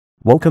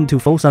Welcome to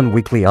Fosun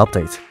Weekly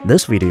Update.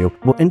 This video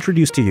will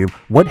introduce to you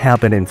what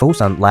happened in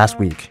Fosun last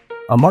week.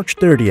 On March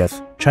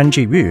 30th, Chen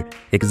Qiyu,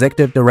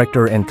 Executive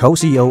Director and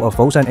Co-CEO of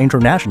Fosun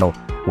International,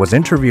 was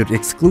interviewed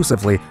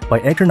exclusively by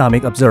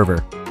Economic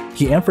Observer.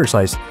 He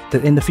emphasized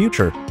that in the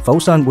future,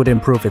 Fosun would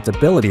improve its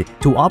ability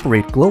to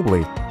operate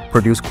globally,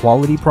 produce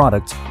quality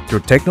products through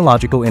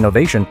technological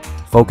innovation,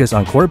 focus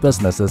on core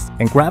businesses,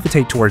 and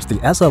gravitate towards the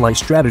SLI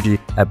strategy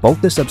at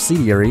both the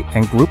subsidiary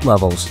and group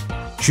levels.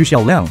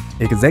 Xiaoliang,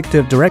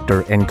 Executive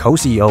Director and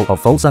Co-CEO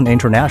of Fosun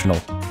International,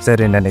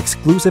 said in an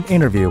exclusive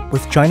interview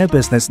with China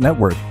Business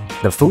Network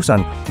that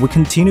Fosun would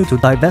continue to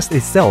divest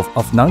itself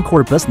of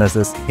non-core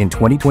businesses in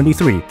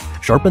 2023,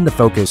 sharpen the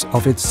focus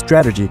of its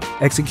strategy,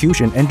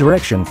 execution, and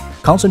direction,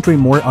 concentrate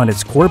more on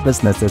its core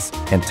businesses,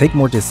 and take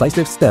more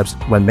decisive steps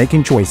when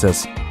making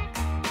choices.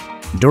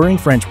 During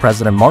French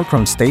President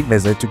Macron's state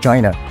visit to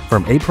China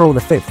from April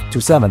 5th to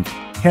 7th,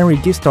 Henry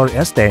Giscard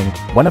d'Estaing,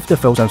 one of the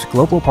Fosun's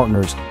global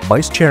partners,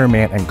 Vice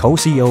Chairman and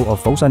Co-CEO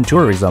of Fosun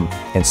Tourism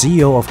and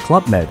CEO of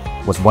clubmed,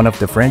 was one of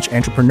the French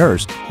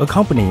entrepreneurs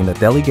accompanying the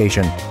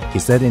delegation. He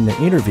said in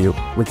an interview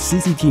with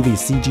CCTV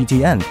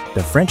CGTN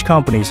that French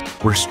companies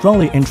were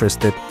strongly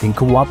interested in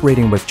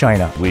cooperating with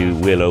China. We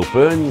will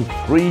open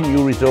 3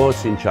 new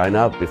resorts in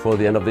China before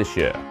the end of this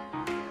year.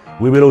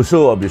 We will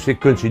also obviously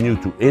continue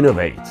to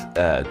innovate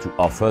to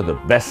offer the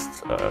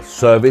best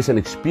service and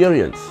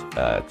experience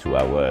to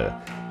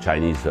our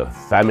Chinese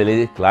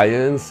family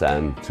clients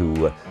and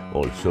to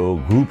also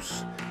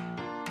groups.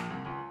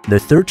 The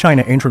 3rd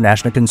China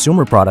International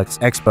Consumer Products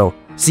Expo,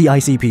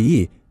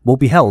 CICPE, will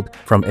be held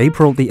from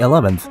April the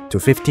 11th to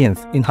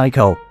 15th in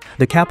Haikou,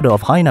 the capital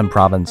of Hainan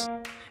Province.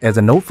 As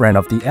an old friend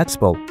of the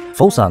expo,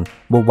 Fosun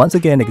will once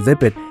again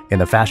exhibit in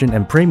the Fashion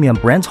and Premium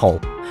Brands Hall,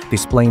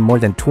 displaying more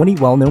than 20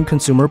 well-known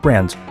consumer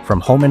brands from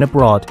home and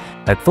abroad.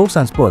 At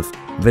Fosun's booth,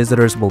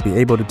 visitors will be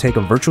able to take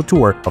a virtual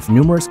tour of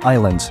numerous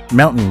islands,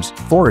 mountains,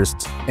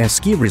 forests, and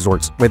ski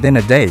resorts within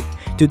a day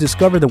to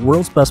discover the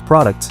world's best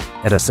products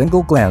at a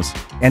single glance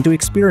and to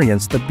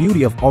experience the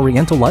beauty of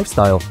Oriental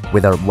lifestyle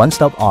with our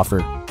one-stop offer.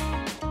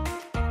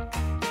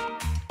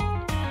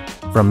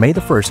 From May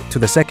the 1st to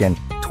the 2nd,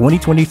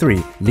 2023,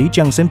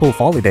 Lijiang Simple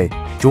Foliday,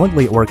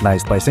 jointly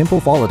organized by Simple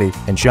Foliday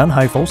and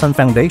Shanghai Fosun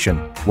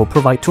Foundation, will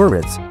provide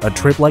tourists a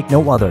trip like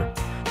no other.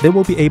 They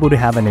will be able to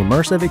have an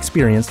immersive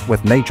experience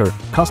with nature,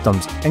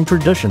 customs, and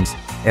traditions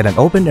at an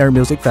open-air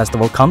music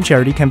festival cum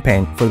charity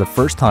campaign for the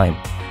first time.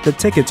 The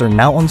tickets are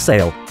now on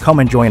sale. Come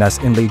and join us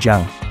in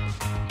Lijiang.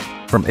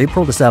 From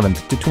April the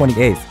 7th to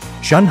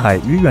 28th, Shanghai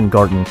Yuyuan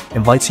Garden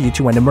invites you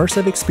to an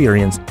immersive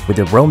experience with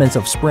the romance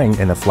of spring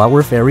in the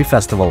Flower Fairy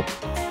Festival.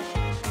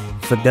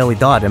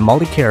 Fidelidade and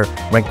Molicare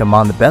ranked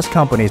among the best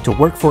companies to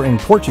work for in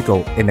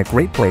Portugal in a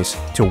great place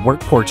to work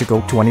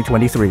Portugal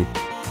 2023.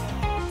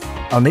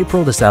 On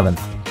April the 7th,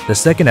 the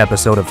 2nd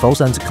episode of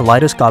Fosun's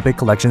Kaleidoscopic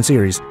Collection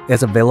series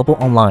is available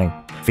online,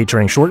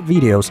 featuring short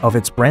videos of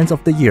its brands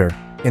of the year.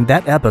 In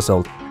that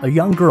episode, a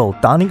young girl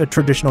donning a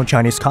traditional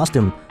Chinese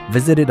costume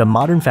visited a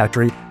modern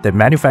factory that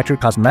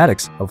manufactured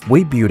cosmetics of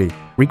weibeauty,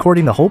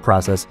 recording the whole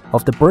process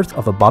of the birth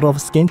of a bottle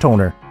of skin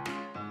toner.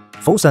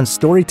 Fosun's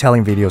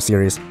storytelling video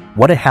series,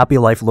 What a Happy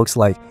Life Looks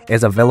Like,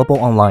 is available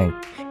online.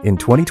 In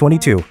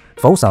 2022,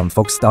 Fosun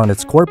focused on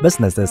its core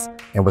businesses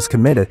and was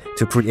committed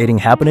to creating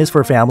happiness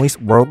for families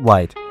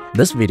worldwide.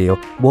 This video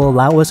will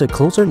allow us a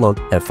closer look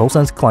at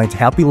Fosun's clients'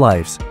 happy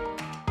lives.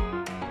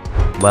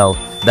 Well,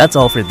 that's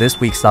all for this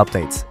week's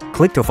updates.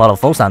 Click to follow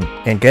Fosun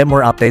and get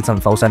more updates on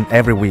Fosun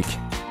every week.